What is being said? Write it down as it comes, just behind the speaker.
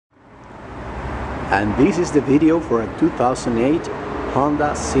And this is the video for a 2008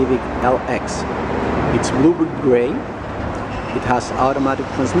 Honda Civic LX. It's blue-brick gray, it has automatic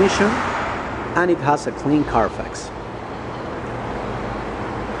transmission, and it has a clean Carfax.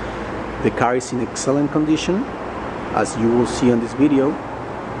 The car is in excellent condition, as you will see on this video,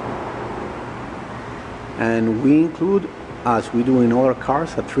 and we include, as we do in other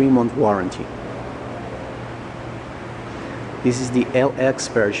cars, a 3-month warranty. This is the LX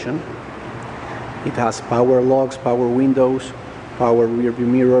version. It has power locks, power windows, power rear view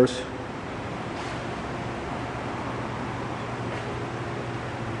mirrors.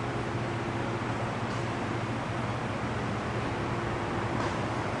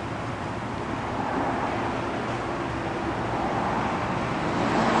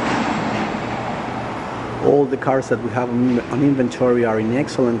 All the cars that we have on inventory are in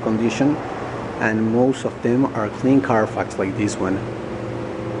excellent condition, and most of them are clean Carfax, like this one.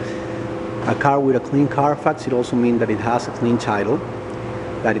 A car with a clean Carfax, it also means that it has a clean title,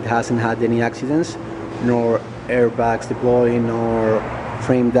 that it hasn't had any accidents, nor airbags deploying, nor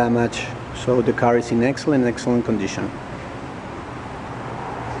frame damage. So the car is in excellent condition.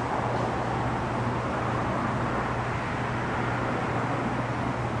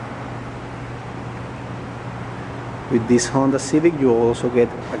 With this Honda Civic, you also get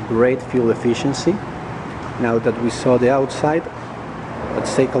a great fuel efficiency. Now that we saw the outside,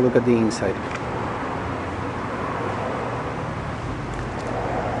 let's take a look at the inside.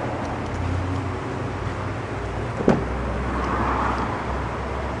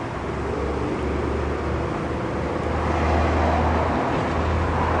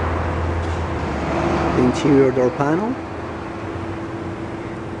 The interior door panel.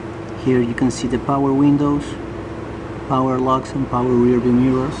 Here you can see the power windows, power locks and power rear view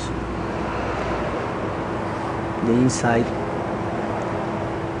mirrors. The inside,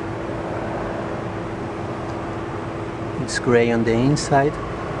 it's gray on the inside.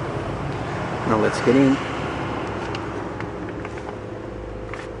 Now let's get in.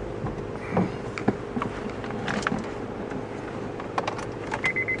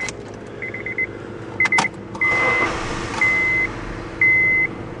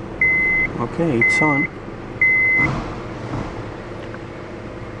 Okay, it's on.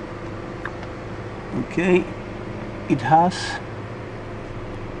 Okay, it has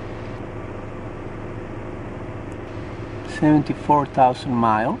 74,000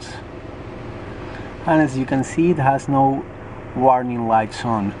 miles, and as you can see, it has no warning lights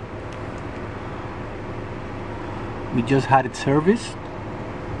on. We just had it serviced.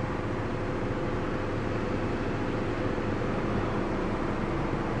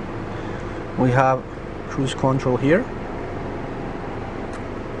 We have cruise control here.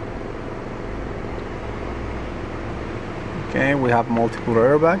 Okay, we have multiple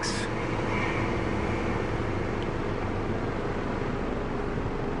airbags.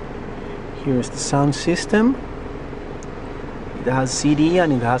 Here's the sound system. It has CD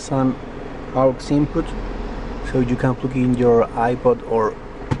and it has an aux input, so you can plug in your iPod or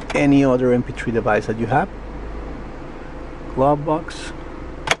any other MP3 device that you have. Glove box.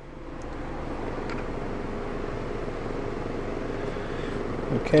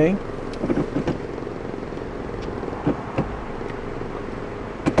 Okay.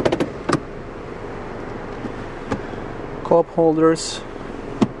 Cup holders,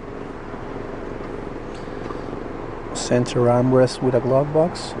 center armrest with a glove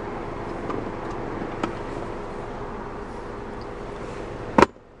box,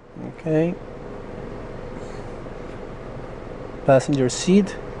 okay, passenger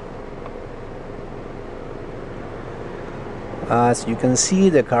seat. As you can see,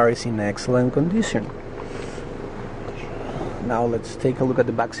 the car is in excellent condition. Now let's take a look at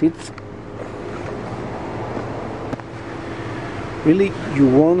the back seats. Really, you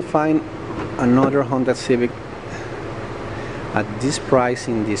won't find another Honda Civic at this price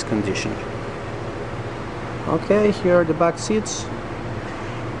in this condition. Okay, here are the back seats.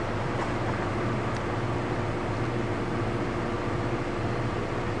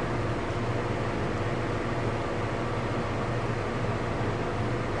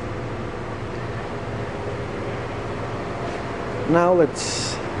 Now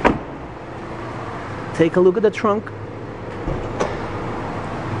let's take a look at the trunk.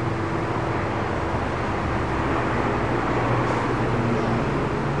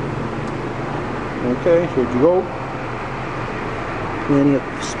 Okay, here you go. Plenty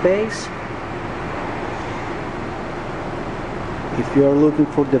of space. If you are looking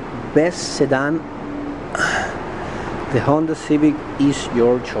for the best sedan, the Honda Civic is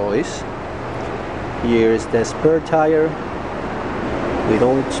your choice. Here is the spare tire with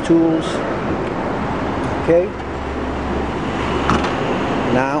all its tools. Okay,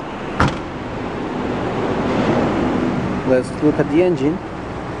 now let's look at the engine.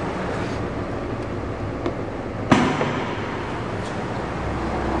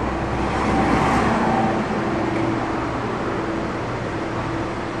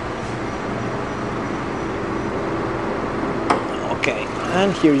 Okay,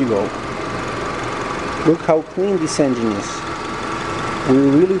 and here you go. Look how clean this engine is.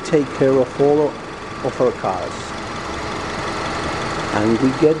 We really take care of all of our cars, and we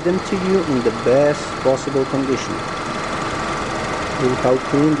get them to you in the best possible condition. Look how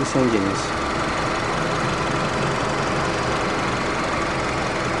clean this engine is.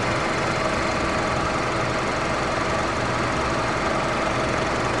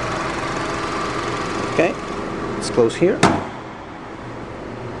 Okay, let's close here,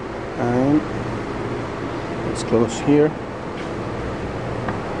 and let's close here.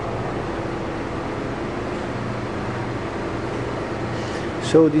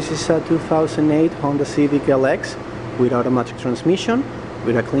 So this is a 2008 Honda Civic LX with automatic transmission,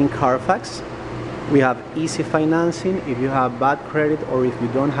 with a clean Carfax. We have easy financing. If you have bad credit or if you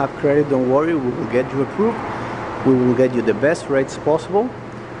don't have credit, don't worry, we will get you approved. We will get you the best rates possible,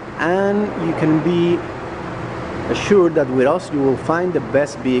 and you can be assured that with us you will find the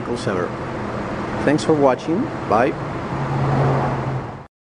best vehicles ever. Thanks for watching. Bye.